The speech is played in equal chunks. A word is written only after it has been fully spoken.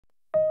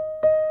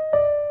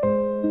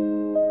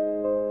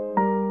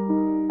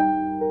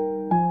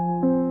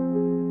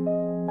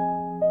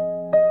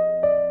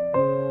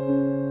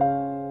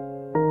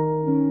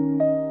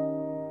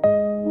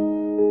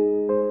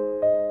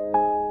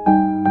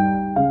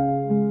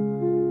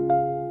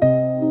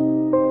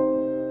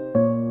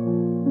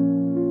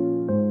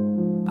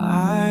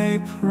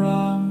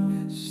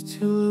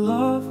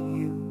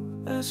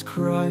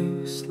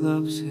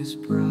His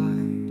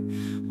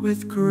bride.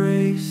 With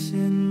grace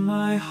in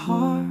my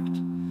heart,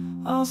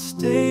 I'll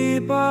stay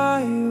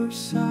by your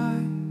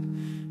side.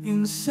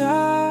 In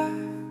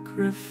sacrifice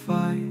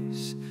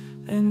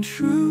and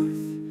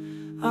truth,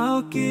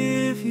 I'll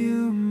give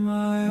you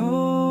my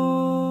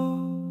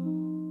all.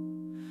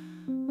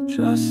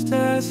 Just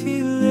as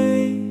He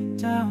laid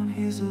down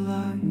His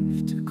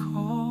life to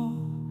call,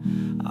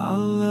 I'll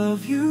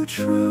love you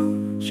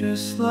true,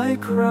 just like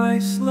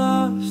Christ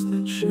loves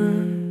the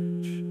church.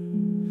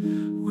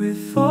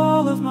 With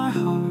all of my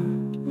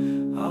heart,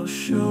 I'll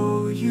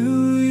show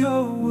you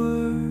your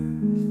worth.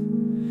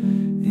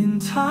 In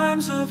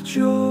times of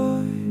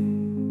joy,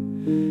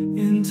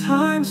 in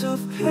times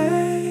of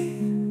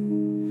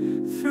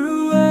pain,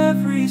 through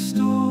every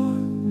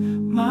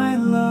storm, my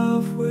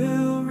love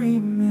will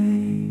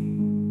remain.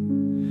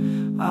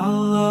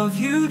 I'll love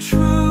you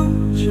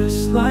true,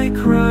 just like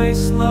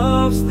Christ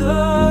loves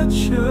the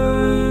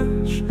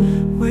church.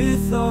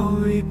 With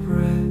every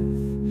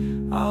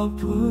breath, I'll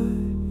put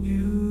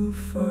you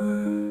first.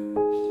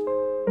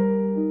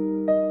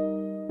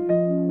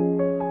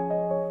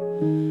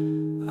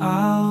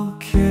 I'll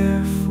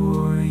care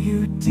for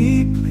you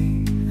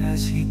deeply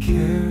as He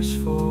cares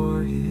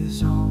for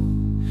His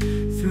own.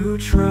 Through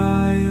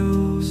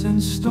trials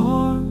and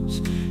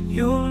storms,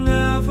 you'll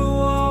never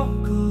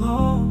walk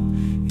alone.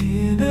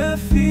 In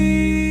Ephesians,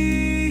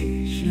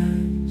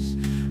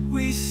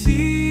 we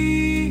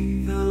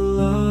see the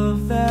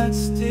love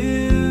that's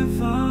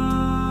divine,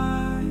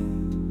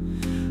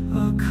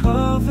 a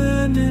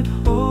covenant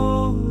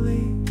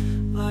holy,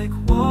 like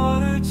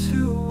water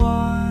to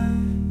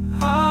wine.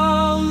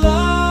 I'll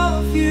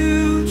love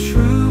you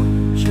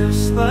true,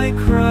 just like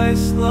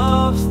Christ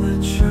loves the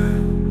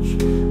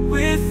church.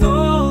 With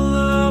all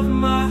of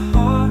my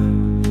heart,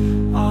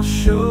 I'll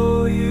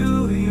show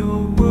you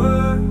your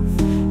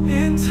worth.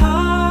 In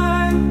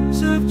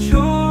times of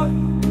joy,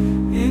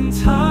 in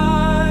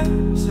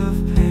times of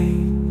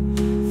pain,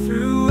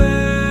 through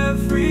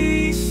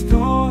every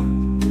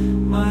storm,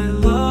 my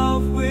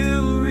love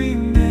will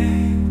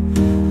remain.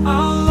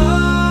 I'll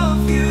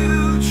love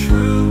you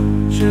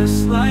true,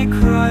 just like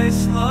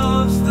Christ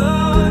loves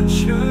the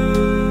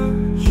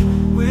church.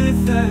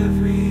 With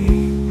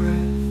every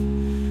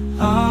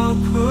breath, I'll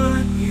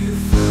put you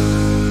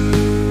first.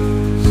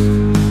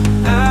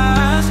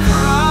 As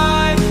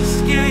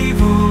Christ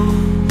gave all,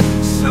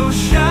 so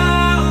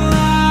shall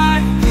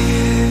I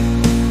give.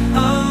 A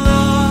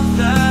love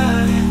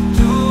that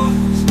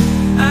endures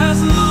as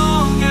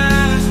long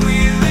as we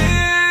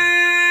live.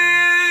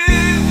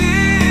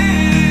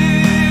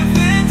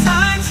 In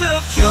times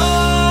of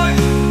joy,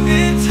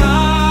 in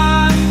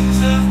times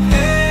of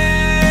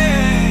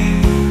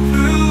pain,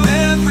 through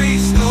every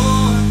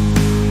storm,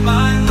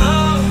 my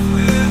love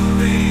will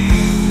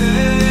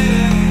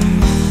remain.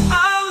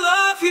 I'll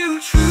love you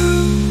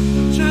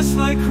true, just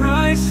like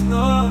Christ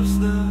loves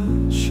the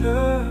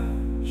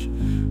church.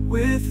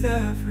 With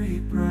every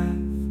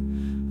breath,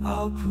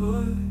 I'll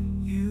put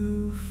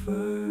you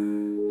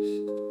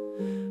first.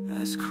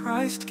 As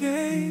Christ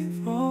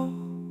gave all,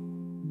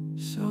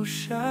 so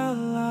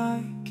shall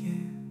I give.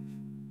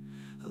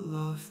 A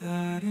love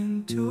that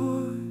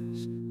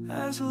endures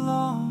as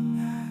long